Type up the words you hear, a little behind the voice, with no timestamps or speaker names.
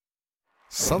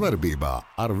Savarbībā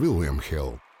ar William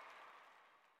Hill.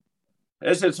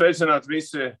 Esiet sveicināti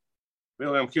visi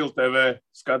William Hill TV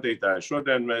skatītāji.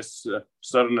 Šodien mēs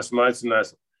sarunu esam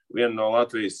aicinājuši vienu no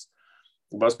Latvijas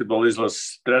basketbola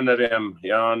izlases treneriem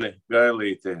Jāni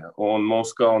Gailīti. Un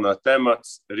mūsu galvenā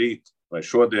temats rīt vai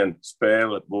šodien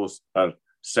spēle būs ar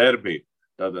Serbiju.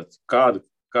 Tātad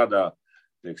kādā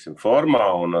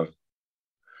formā un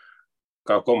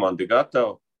kā komanda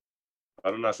gatava.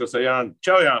 Parunāšos ar Jāni.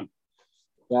 Čau, Jāni!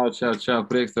 Čau,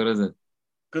 prieks tev redzēt.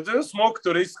 Kad tu smuki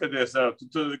tur izskaties,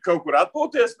 tu kaut kur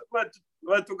atpūties,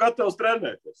 vai tu gatavs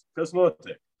trenēties? Kas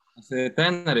notiek? Tas ir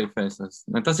Tenerifēs.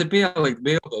 Tas ir pielikt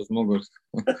bildu uz muguras.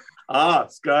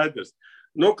 Skaidrs.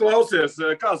 Nu, klausies,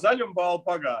 kā zaļumbāla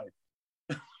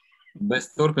pagāja? Bez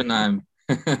turpinājuma.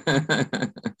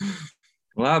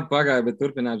 Labi pagāja, bet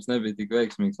turpinājums nebija tik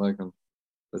veiksmīgs, laikam,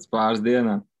 pēc pāris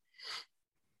dienām.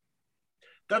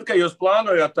 Tad, kad jūs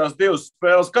plānojāt tās divas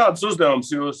spēles, kādas uzdevumus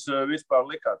jūs vispār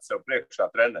likāt sev priekšā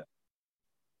trenēt?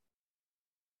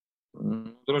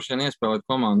 Droši vien iespēlēt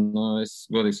komandu. Es,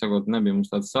 godīgi sakot, nebija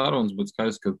mums tāds sarunas, bet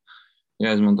skaidrs, ka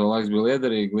jāizmanto laiks bija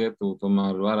liederīgi. Lietuva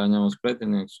tomēr vērā ņemos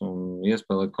pretinieks un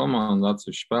iespēlēt komandu,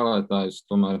 atsevišķi spēlētājus.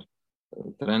 Tomēr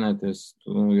trenēties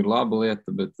ir laba lieta,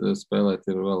 bet spēlēt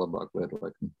ir vēl labāka lieta,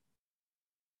 laikam.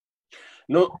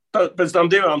 Nu, pēc tam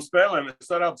divām spēlēm es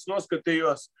ar abas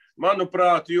noskatījos.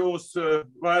 Manuprāt, jūs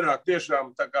vairāk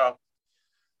tiešām tā kā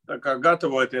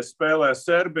gatavojaties spēlēt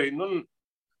Serbiju. Nu,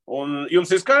 un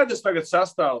jums ir skaidrs tagad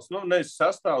sastāvs, nevis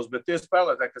sastāvs, bet tie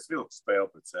spēlētāji, kas vilks spēli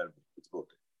pret Serbiju.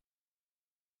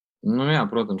 Jā,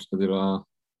 protams, kad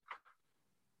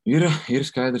ir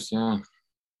skaidrs, jā,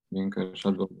 vienkārši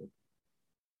atbildēt.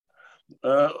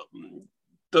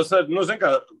 Tas ir, zin kā,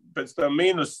 pēc tam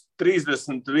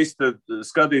 -30 visi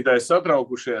skatītāji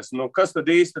satraukušies. Kas tad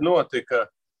īsti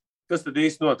notika? Kas tad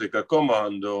īsti notika ar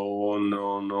komandu un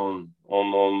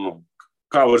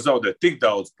kā var zaudēt tik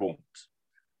daudz punktus?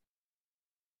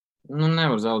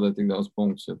 Nevar zaudēt tik daudz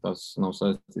punktus, ja tas nav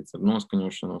saistīts ar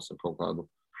noskaņošanos, ar kaut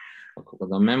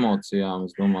kādām emocijām.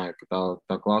 Es domāju, ka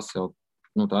tā klase jau,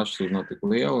 tā atšķirība nav tik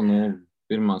liela.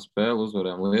 Pirmā spēle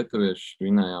uzvarējām lietuvieši,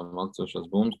 vinējām atsevišķās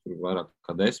bumbas, tur vairāk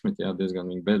kā 10, diezgan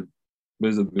viņi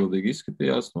bezatbildīgi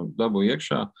izskatījās, dabūja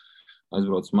iekšā,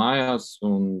 aizbrauc mājās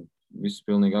un viss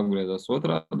pilnīgi apgriezās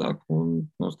otrādāk un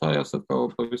nostājās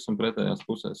atkal pavisam pretējās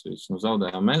pusēs.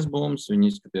 Zaudējām mēs bumbas, viņi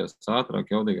izskatījās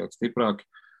ātrāk, jaudīgāk, stiprāk.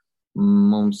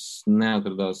 Mums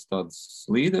neatradās tāds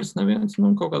līderis neviens.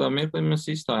 Kaut kādā mirklī mēs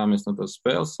izstājāmies no tās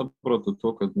spēles, saprotu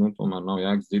to, ka tomēr nav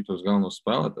jēgas dzīt tos galvenos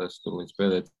spēlētājus tur līdz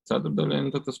pēdējai ceturtdaļai,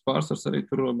 un tad tas pārsvars arī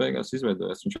tur beigās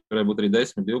izveidojās. Viņš varēja būt arī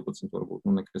 10, 12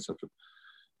 varbūt, nekas jau tur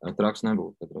traks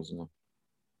nebūtu katrā ziņā.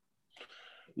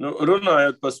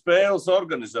 Runājot par spēles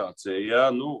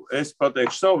organizāciju, es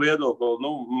pateikšu savu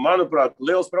viedokli. Manuprāt,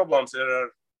 liels problēmas ir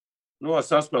ar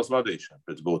saspēles vadīšanu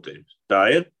pēc būtības. Tā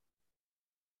ir?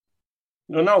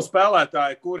 Nav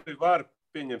spēlētāji, kuri var,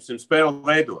 pieņemsim, spēli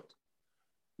veidot.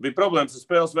 Bija problēmas ar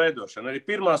spēles veidošanu. Arī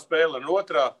pirmā spēle un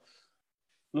otrā,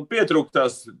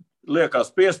 pietrūktās,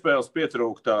 liekas, piespēles,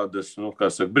 pietrūkt tādas,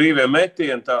 brīvie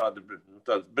metieni,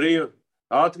 tādi brīvi,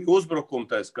 ātri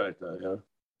uzbrukumi tā skaitā. Jā.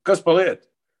 Kas pa lietu?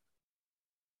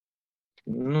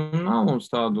 Nav mums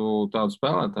tādu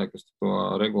spēlētāju, kas to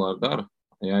regulāri dara.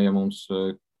 Ja mums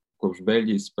kopš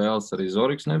Beļģijas spēles arī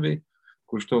Zoriks nebija,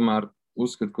 kurš tomēr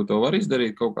uzskata, ko to var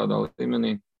izdarīt kaut kādā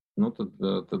līmenī,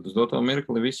 tad uz doto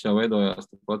mirkli viss jau veidojās,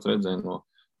 tad pats redzēja no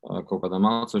kaut kādām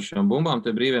atsevišķām bumbām,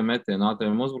 tie brīvie metieni,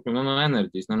 ātriem uzbrukumiem, no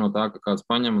enerģijas, ne no tā, ka kāds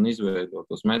paņem un izveido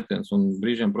tos metienus. Un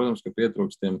brīžiem, protams, ka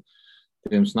pietrūkst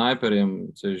tiem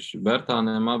snaiperiem, ceļš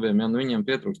Bertāniem abiem, viņiem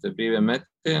pietrūkst tie brīvie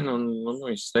metieni, un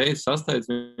viņi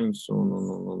sasteidz viņus,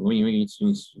 un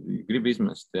viņus grib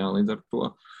izmest, līdz ar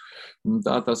to.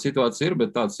 Tā situācija ir,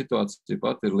 bet tāda situācija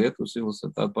pat ir Lietuvas izlasē,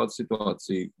 tāda pati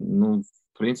situācija,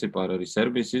 principā arī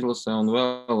Serbijas izlasē un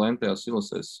vēl NTAs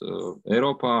izlasēs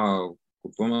Eiropā,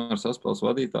 kur tomēr saspēles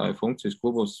vadītāji funkcijas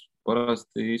klubos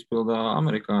parasti izpildā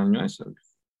amerikāņu aizsargi.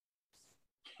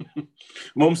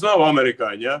 Mums nav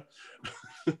amerikāņi, ja?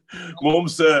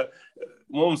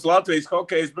 Mums Latvijas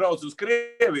hokejs brauc uz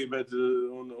Krieviju, bet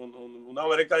un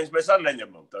amerikāņus mēs arī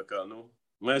neņemam. Tā kā,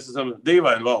 mēs esam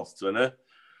dīvaini valsts, vai ne?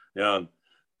 Jā.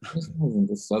 Es nezinu,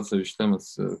 tas atsevišķi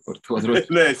temats par to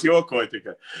droši. Nē, es jokoju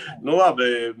tikai. Labi,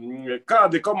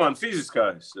 kāda ir komanda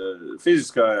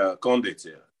fiziskajā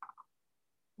kondīcijā?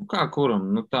 Kā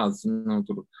kuram? Tāds,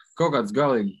 tur kaut kāds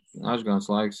galīgi ažgāns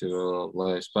laiks ir,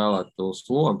 lai spēlētu tos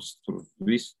slogus. Tur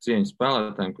visu cieņu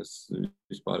spēlētājiem, kas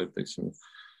vispār ir,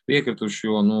 piekrituši,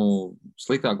 jo,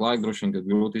 sliktāk laika droši vien, kad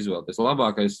grūti izvēlēties.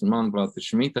 Labākais, manuprāt, ir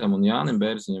Šmitam un Jānim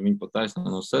Bērziņam. Viņi pat taisnā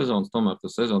no sezonas, tomēr to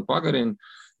sezonu pagarina.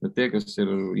 Bet tie, kas ir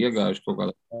iegājuši kaut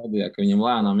kādā stādijā, ka viņiem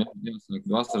lēnām jāsāk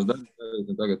vasaras darbs,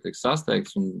 un tagad tiek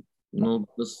sasteigts.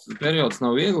 Tas periods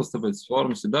nav viegls, tāpēc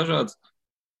formas ir dažādas.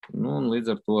 Un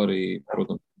līdz ar to arī,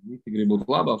 protams, visi grib būt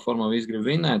labā formā, visi grib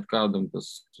vinēt, kādam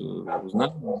tas uz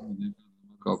nākamā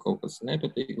kaut kas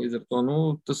nepatīk. Līdz ar to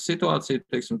tas situācija,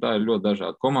 teiksim, tā ir ļoti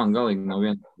dažāda. Komanda galīgi nav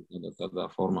viena tādā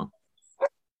formā.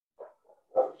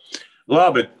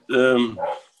 Labi.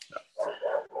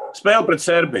 Spēle pret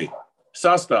Serbiju.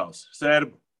 Sastāvs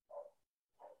Serbu.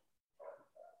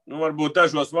 Varbūt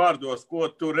dažos vārdos, ko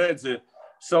tu redzi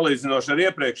salīdzinoši ar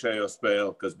iepriekšējo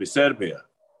spēli, kas bija Serbijā.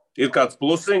 Ir kāds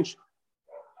plusiņš?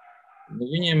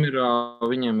 Viņiem ir,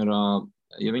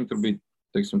 ja viņi tur bija,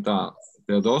 teiksim tā,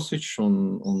 Teodosičs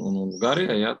un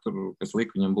Garija, ja, tur, kas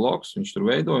lika viņam bloks, viņš tur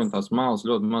veidoja, un tās malas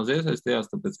ļoti maz iesaistījās,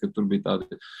 tāpēc, ka tur bija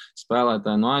tādi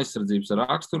spēlētāji no aizsardzības ar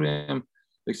raksturiem.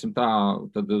 Teiksim tā,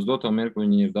 tad uz doto mirkli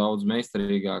viņi ir daudz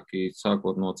meistarīgāki,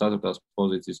 sākot no 4.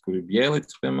 pozīcijas, kur ir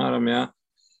Bjelits, piemēram, ja.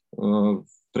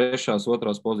 3.,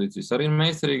 2. pozīcijas arī ir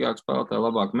meistarīgāki spēlētāji,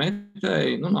 labāk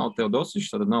metēji. Nav Teodosičs,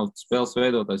 tad nav spēles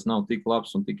veidotājs, nav tik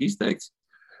labs un tik izteikts.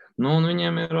 Un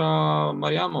viņiem ir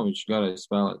Marjāmovičs garais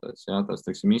spēlētājs, jā, tāds,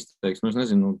 teiksim, izteiks. Es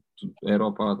nezinu,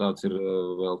 Eiropā tāds ir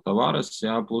vēl Tavares,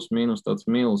 jā, plus mīnus tāds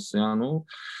Mils, jā,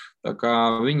 tā kā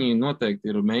viņi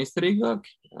noteikti ir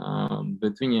meistarīgāki,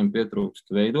 bet viņiem pietrūkst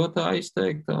veidotāja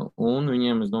izteikta, un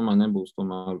viņiem, es domāju, nebūs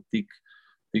tomēr tik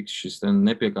šis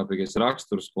nepiekāpīgais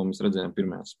raksturs, ko mēs redzējām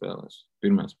pirmajā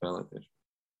spēlē tieši.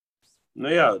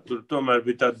 Jā, tur tomēr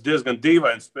bija tāda diezgan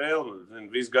dīvaina spēle,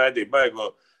 visi gaidīja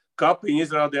baigo kapiņu,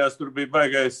 izrādījās, tur bija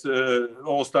baigais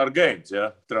All-Star Games,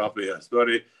 ja, trāpījās. To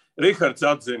arī Rihards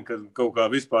atzina, ka kaut kā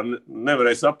vispār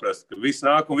nevarēja saprast, ka viss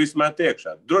nāk un viss met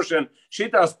iekšā. Droši vien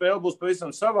šitā spēle būs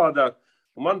pavisam savādāk,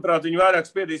 un, manuprāt, viņi vairāk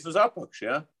spiedīs uz apakšu,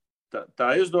 ja?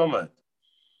 Tā jūs domājat?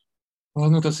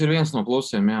 Tas ir viens no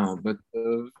plusiem, jā, bet,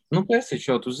 Pēsiņš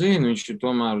jau tu zini, viņš ir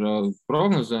tomēr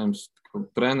prognozējums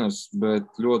treneris, bet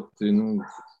ļoti,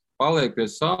 paliek pie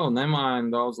savu, nemaina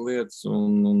daudz lietas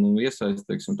un iesaist,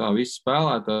 teiksim, tā visi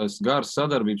spēlētājs, garas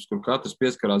sadarbības, kur katrs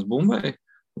pieskarās bumbai,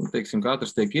 un, teiksim,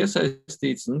 katrs tiek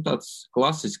iesaistīts, tāds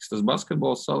klasisks tas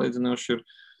basketbols salīdzinoši ir,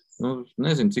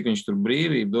 nezinu, cik viņš tur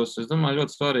brīvību dos. Es domāju,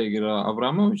 ļoti svarīgi ir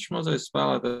Avramovičs mazais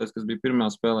spēlētājs, kas bija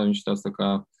pirmā spēlē, viņš tāds tā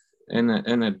kā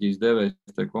enerģijas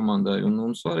devējs tai komandai.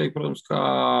 Un svarīgi, protams, kā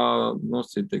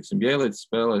nosacīt, teiksim, Bjelits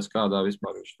spēlēs, kādā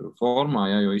vispār viņš tur formā,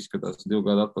 ja, jo izskatās 2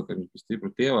 gadu atpakaļ, viņš bija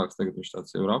stipri tievāks, tagad viņš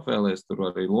tāds jau ir apvēlējis, tur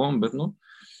arī loma, bet,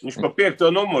 Viņš pa 5.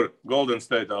 numuru Golden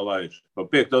State'ā laiž, pa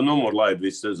 5. numuru laid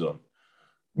visu sezonu.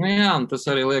 Jā, un tas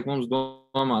arī liek mums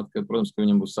domāt, ka, protams, ka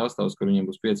viņam būs sastāvs, ka viņam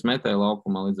būs 5 metēji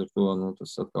laukumā, līdz ar to,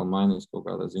 tas atkal mainīs kaut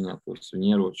kādā ziņā tos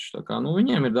viņa ieročus. Tā kā,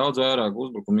 viņiem ir daudz vairāk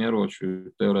uzbrukumu ieroču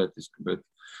teorētiski,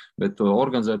 bet to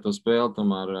organizēt to spēli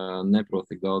tomēr neprot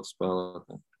tik daudz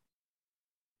spēlētāju.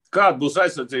 Kāda būs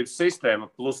aizsardzības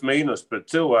sistēma plus mīnus pret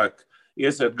cilvēku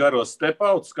iesiet garos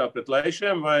step-outs kā pret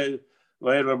lejšiem,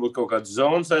 vai ir varbūt kaut kādas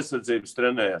zonas aizsardzības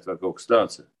trenējāt vai kaut kas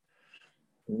tāds?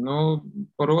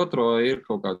 Par otro ir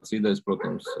kaut kādas idejas,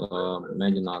 protams,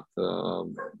 mēģināt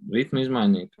ritmu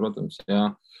izmainīt, protams, jā.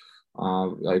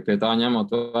 Pie tā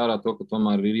ņemot vērā to, ka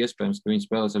tomēr ir iespējams, ka viņi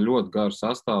spēlēs ar ļoti garu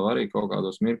sastāvu arī kaut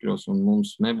kādos mirkļos, un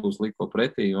mums nebūs liko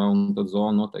pretī, un tad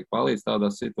zona noteikti palīdz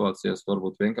tādās situācijās,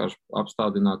 varbūt vienkārši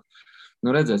apstādināt.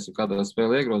 Redzēsim, kādā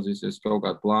spēlē iegrozīsies, kaut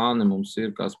kādi plāni mums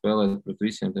ir, kā spēlēt pret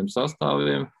visiem tiem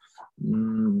sastāviem.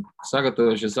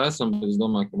 Sagatavojušies esam, bet es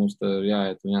domāju, ka mums te ir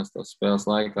jāiet un jāstās spēles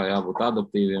laikā, jābūt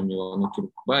adaptīviem, jo tur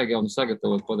baigi jau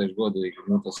sagatavot, pateikšu godīgi,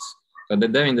 kad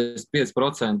ir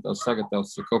 95% tās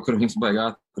sagatavs, kaut kur viņas baigi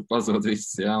ātri pazūd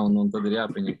viss, jā, un tad ir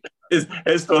jāpieņem.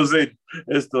 Es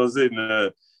to zinu.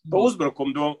 Pa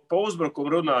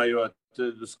uzbrukumu runājot,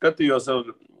 skatījos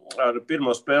ar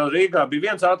pirmo spēli Rīgā, bija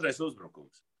viens ātrais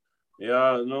uzbrukums.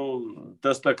 Jā,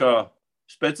 tas tā kā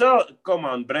speciāli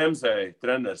komanda bremzēja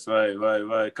treneris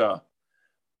vai kā?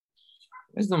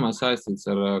 Es domāju, saistīts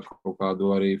ar kaut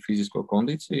kādu arī fizisko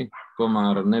kondīciju.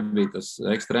 Tomēr nebija tas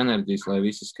ekstra enerģijas, lai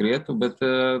visi skrietu, bet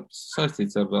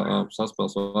saistīts ar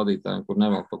saspēles vadītājiem, kur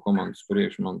nevēl to komandu uz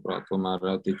priekšu, manuprāt.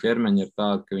 Tomēr tie ķermeņi ir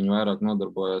tādi, ka viņi vairāk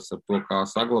nodarbojas ar to, kā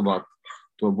saglabāt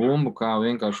to bumbu, kā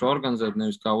vienkārši organizēt,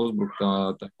 nevis kā uzbrukt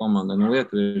tā komandai.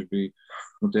 Lietuvieši bija,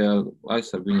 tie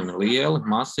aizsargi viņiem ir lieli,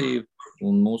 masīvi,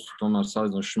 un mūsu tomēr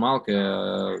salīdzinoši šmalkie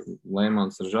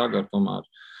Leimans ar Žagaru tomēr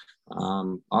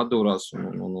atdūrās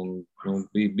un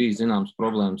bija zināms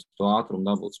problēmas to ātrumu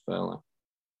dabūt spēlē.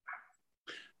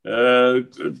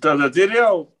 Tātad ir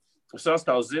jau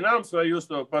sastāvs zināms, vai jūs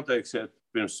to pateiksiet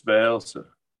pirms spēles?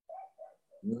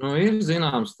 Ir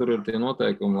zināms, tur ir tie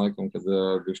noteikumi, laikam, kad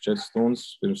 24 stundas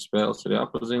pirms spēles ir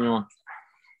jāpaziņo.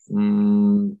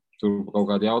 Tur kaut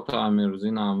kādi jautājumi ir,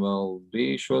 zinām, vēl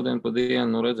bija šodien pa dienu,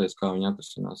 nu redzēs, kā viņi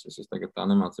atrisināsies. Es tagad tā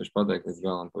nemācīšu pateikt līdz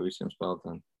galam pa visiem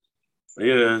spēlētājiem.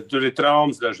 Tur ir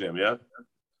traumas dažiem, ja?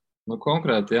 Nu,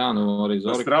 konkrēti, jā, nu arī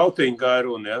Zoriks. Strautiņu kā ir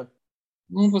runa, ja?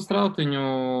 Nu, pa Strautiņu,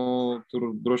 tur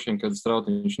droši vien, kad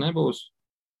Strautiņš nebūs,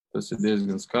 tas ir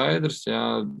diezgan skaidrs, jā,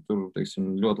 tur,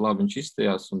 teiksim, ļoti labi viņš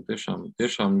izstījās un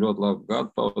tiešām ļoti labi gadu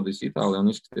pavadīs Itālijā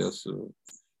un izskatījās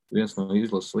viens no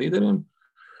izlases līderiem.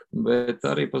 Bet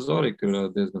arī par Zoriku ir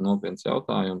diezgan nopietns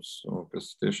jautājums, kas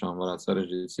tiešām varētu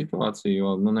sarežģīt situāciju, jo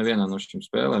nu, nevienā no šīm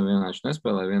spēlēm vienā viņš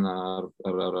nespēlē, vienā ar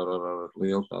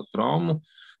lielu tādu traumu.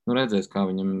 Nu, redzēs, kā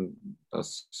viņam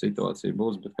tas situācija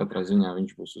būs, bet katrā ziņā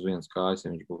viņš būs uz vienas kājas,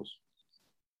 ja viņš būs.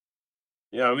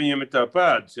 Jā, viņam ir tā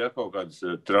pēdas, ja, kaut kādas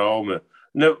trauma.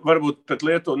 Varbūt pret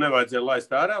Lietuvu nevajadzēja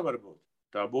laist ārā, varbūt.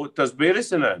 Tas bija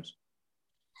risinājums.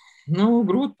 Nu,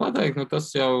 grūti pateikt, nu, tas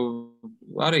jau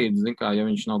arī, zin kā, ja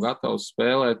viņš nav gatavs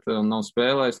spēlēt, nav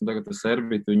spēlējis, un tagad tas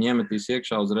arbitru viņu iemetīs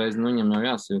iekšā uzreiz, nu, viņam jau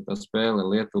jāsajūt tā spēle,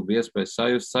 Lietuva bija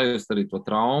iespēja sajust arī to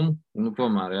traumu, nu,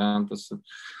 tomēr, jā, tas,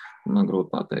 man grūti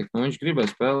pateikt, nu, viņš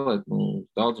gribēja spēlēt, nu,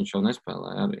 daudz viņš jau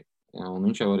nespēlēja arī, jā, un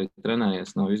viņš jau arī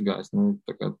trenējies, nav izgājis, nu,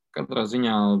 tā kā katrā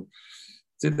ziņā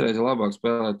citreiz ir labāk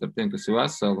spēlēt ar tiem, kas ir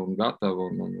veseli un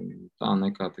gatavi, un tā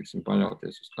nekā, tiksim,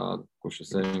 paļauties uz kādu, kurš ar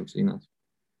sevi cīnās.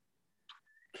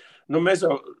 Nu, mēs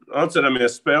jau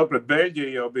atceramies spēli pret Beļģiju,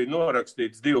 jau bija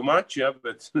norakstīts 2 mači, ja,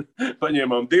 bet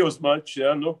paņēmām 2 mači,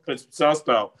 ja, nu, pēc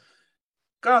sastāvu.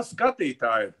 Kā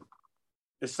skatītāji?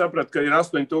 Es sapratu, ka ir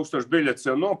 8000 biļetes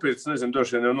jau nopirks, nezinu,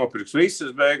 droši vien jau nopirks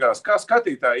visas beigās. Kā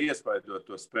skatītāji iespaidot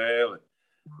to spēli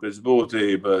pēc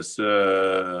būtības?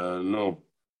 Nu,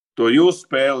 to jūsu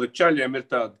spēli čaļiem ir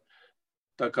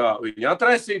tā kā viņi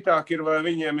atraisītāki ir, vai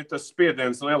viņiem ir tas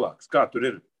spiediens lielāks? Kā tur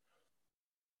ir?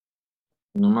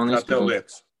 Nu, man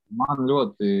liekas? Man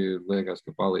ļoti liekas,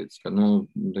 ka palīdz, ka, nu,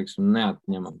 teiksim,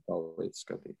 neatņemam palīdz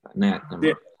skatītāji.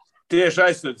 Neatņemam. Tieši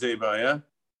aizsardzībā, ja?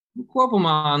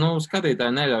 Kopumā, nu,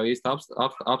 skatītāji neļauj īsti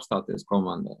apstāties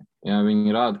komandai. Ja,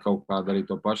 viņi rāda kaut kādu arī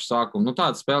to pašu sākumu. Nu,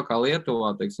 tāda spēle kā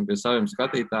Lietuvā, teiksim, pie saviem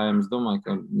skatītājiem, es domāju,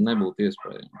 ka nebūtu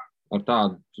iespējama. Ar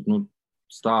tādu, nu,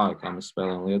 stāju, kā mēs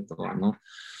spēlējam Lietuvā, nu.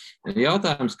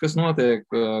 Jautājums, kas notiek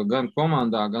gan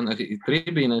komandā, gan arī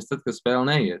tribīnēs, tad, kad spēle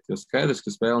neiet, jo skaidrs,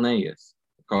 ka spēle neies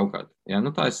kaut kādā. Ja?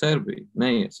 Nu, tā ir Serbija,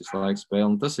 neies visu laiku spēle,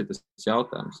 un tas ir tas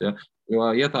jautājums. Ja?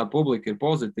 Jo, ja tā publika ir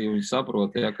pozitīva, viņi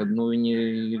saprot, ja, ka nu, viņi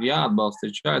ir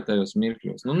jāatbalsta šajos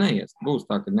mirkļos. Nu, neies, būs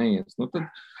tā, ka neies. Nu,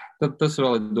 tad tas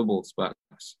vēl ir dubults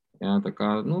spēks. Ja? Tā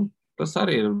kā, nu, tas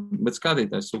arī ir, bet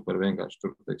skatītājs super vienkārši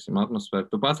tur, teiksim, atmosfēra.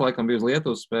 Tu pats laikam biji uz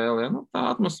Lietuvas spēli, ja? Nu,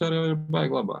 tā atmosfēra jau ir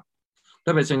baigi labāk.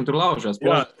 Tāpēc viņi tur laužās.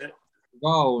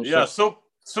 Jā,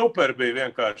 super bija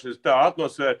vienkārši tā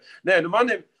atmosfēra. Nē, nu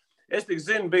es tik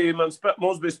zinu,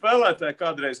 mums bija spēlētāji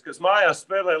kādreiz, kas mājās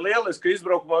spēlēja lieliski,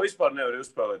 izbraukumā vispār nevarēja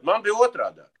uzspēlēt. Man bija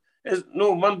otrādāk.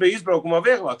 Man bija izbraukumā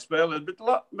vieglāk spēlēt,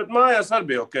 bet mājās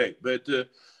arī bija ok. Bet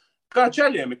kā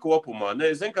čaļiem ir kopumā?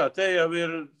 Nē, zin kā, te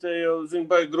jau zin,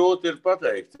 baigi grūti ir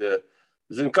pateikt.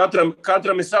 Zin, katram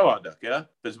ir savādāk, ja,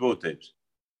 pēc būtības.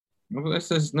 Nu,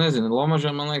 es nezinu,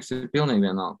 Lomažam, man liekas, ir pilnīgi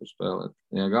vienalga, kur spēlēt.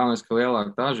 Ja, galvenais, ka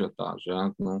lielāka tā ažiotāža. Ja.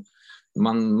 Nu,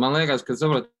 man liekas, ka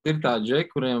ir tādi džeki,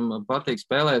 kuriem patīk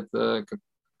spēlēt,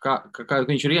 ka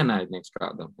viņš ir ienaidnieks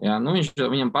kādam. Ja. Nu,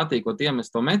 viņam patīk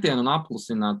iemest to metienu un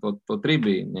aplusināt to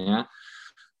tribīni. Ja.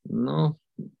 Nu,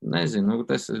 nezinu,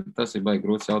 tas ir baigi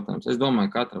grūts jautājums. Es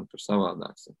domāju, katram tur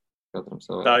savādāks.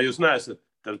 Tā jūs neesat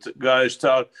gājuši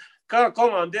cauri. Kā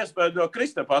komanda iespējo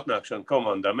Kristapa atnākšanu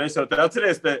komandā? Mēs jau te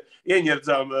atceries,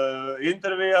 ieņerdzām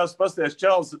intervijās, pasties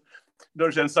Čels,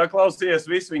 droši vien saklausījies,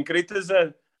 visi viņu kritizē.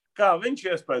 Kā viņš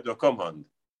iespējo komandu?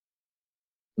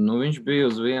 Nu, viņš bija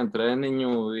uz vienu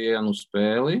treniņu, vienu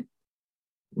spēli.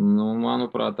 Nu,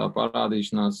 manuprāt, tā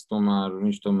parādīšanās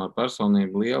viņš tomēr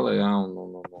personība liela, jā,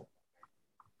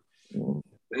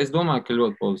 es domāju, ka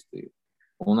ļoti pozitīvi.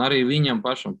 Un arī viņam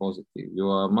pašam pozitīvi,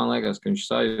 jo man liekas, ka viņš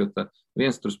sajūta,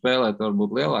 viens tur spēlēt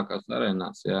varbūt lielākās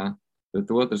arēnās, jā, bet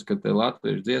otrs, ka te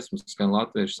latviešu dziesmas, skan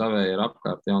latviešu savēji ir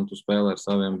apkārt, jā, un tu spēlē ar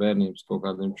saviem bērnības kaut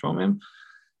kādiem čomiem.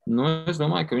 Nu, es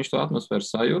domāju, ka viņš to atmosfēru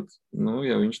sajūt, nu,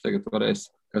 ja viņš tagad varēs,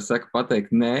 kas saka,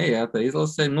 pateikt nē, jā, tā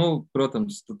izlasē, nu,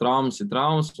 protams, traumas ir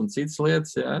traumas un citas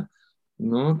lietas, jā,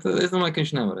 nu, tad es domāju, ka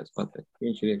viņš nevarēs pateikt,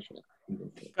 viņš ir iekšā.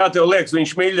 Kā tev liekas,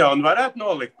 viņš miljonu varētu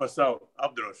nolikt pa savu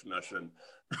apdrošināšanu?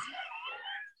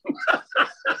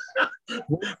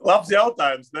 Labs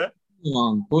jautājums, ne?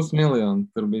 Pusmiljonu,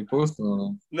 tur bija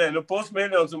pusmiljonu. Nē, nu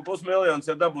pusmiljons,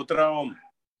 ja dabū traumu.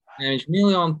 Nē, viņš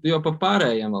miljonu, jo pa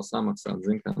pārējiem vēl samaksāt,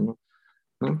 zin kā, nu.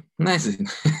 Nu, nezinu.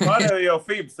 Pārējo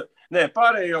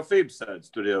FIBA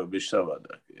sēdz, tur jau bija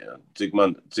savādāk. Jā.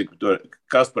 Cik tur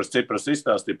Kaspars Cipras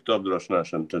izstāstīja par to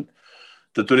apdrošināšanu,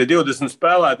 tad tur ir 20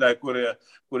 spēlētāji,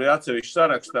 kuri atsevišķi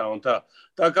sarakstā un tā.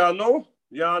 Tā kā,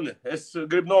 Jāni, es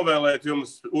gribu novēlēt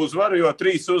jums uzvaru, jo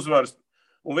 3 uzvaras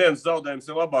un 1 zaudējums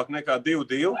ir labāk nekā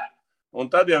 2-2. Un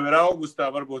tad jau ir augustā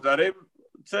varbūt arī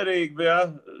cerīgi, jā,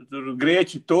 tur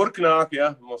grieķi turki nāk, jā,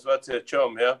 mūsu vecie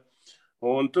čomi, jā.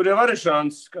 Un tur jau arī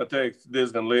šāns, kā teikt,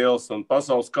 diezgan liels, un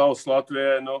pasaules kauss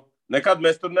Latvijai, nekad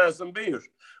mēs tur neesam bijuši.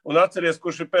 Un atceries,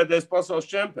 kurš ir pēdējais pasaules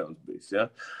čempions bijis, jā?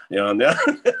 Jā.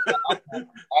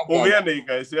 Un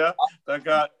vienīgais, jā. Tā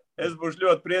kā es būšu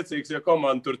ļoti priecīgs, ja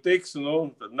komanda tur tiks,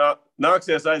 tad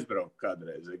nāksies aizbraukt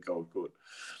kādreiz kaut kur.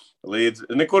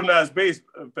 Nekur neesmu bijis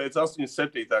pēc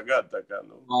 87. gada. Tā kā,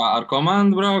 Ar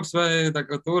komandu brauks vai tā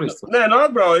kā turists? Nē,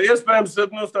 atbrauc. Iespējams,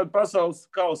 tad mums tāda pasaules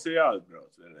kausa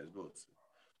jāatbrauc vienreiz būs.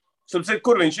 Sapcīt,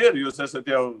 kur viņš ir? Jūs esat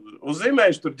jau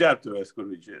uzzīmējuši tur ģērbtuvēs, kur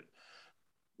viņš ir?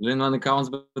 Zinu, man ir kauns,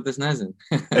 bet es nezinu.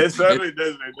 Es arī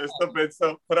nezinu. Es tāpēc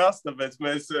prasu, tāpēc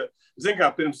mēs,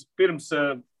 kā pirms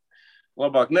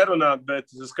labāk nerunāt,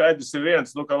 bet skaidrs ir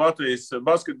viens, ka Latvijas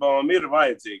basketbolam ir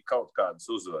vajadzīgi kaut kādas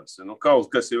uzvaras. Kaut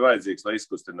kas ir vajadzīgs, lai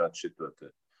izkustinātu šito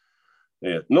te.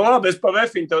 Labi, es pa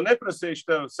vefiņu tev neprasīšu,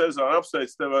 tev sezonu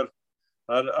apsveicu tev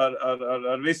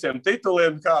ar visiem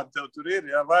tituliem, kādi tev tur ir,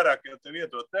 jā, vairāk jau tev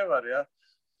iedot nevar, jā.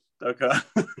 Tā kā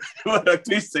vairāk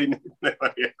viscīnīt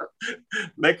nevar, jā.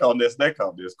 Nekaudies.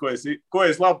 Ko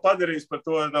es labi padarīšu, par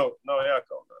to nav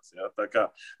jākaudās, jā. Tā kā,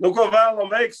 ko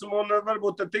vēlam veiksim, un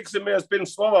varbūt tad tiksimies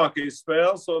pirms Slovākijas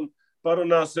spēles un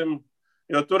parunāsim,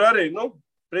 jo tur arī,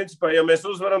 principā, ja mēs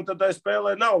uzvaram, tad tai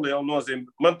spēlē nav liela nozīme.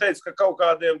 Man teica, ka kaut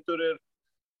kādiem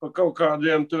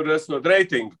tur esot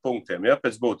reitingu punktiem, jā,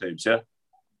 pēc būtības, jā.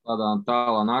 Tādā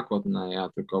tālā nākotnē, jā,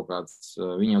 tur kaut kāds,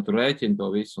 viņi jau tur rēķina to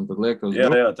visu, un tad liek tos Jā,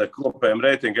 tā kopējiem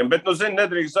reitingiem, bet,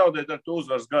 nedrīkst zaudēt ar to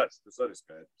uzvaras garš, tas arī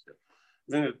skaidrs, jā.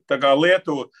 Zini, tā kā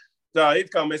Lietuva, tā it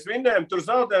kā mēs vinnējam, tur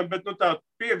zaudējam, bet, tā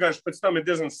piegarša pēc tam ir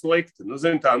diezgan slikta,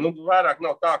 vairāk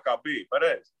nav tā, kā bija,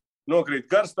 pareizi. Nokrīt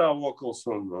garstāvoklis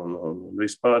un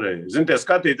vispārēji. Zini, tie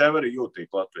skatītāji arī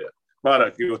jūtīgi Latvijā.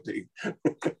 Pārāk jūtīgi.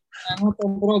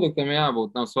 Tam produktam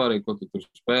jābūt, nav svarīgi, ko tu tur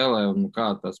spēlē un kā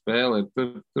tā spēle ir.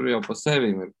 Tur jau pa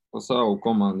sevim ir, pa savu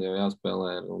komandu jau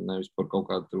jāspēlē un nevis par kaut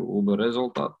kādu uber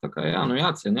rezultātu. Tā kā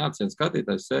jācien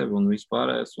skatītājs sevi un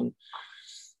vispārējais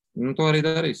un to arī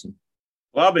darīsim.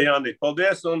 Labi, Jāni,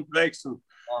 paldies un veiksim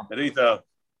rītā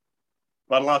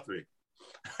par Latviju.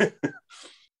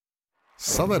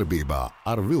 Savarbībā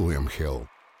ar William Hill.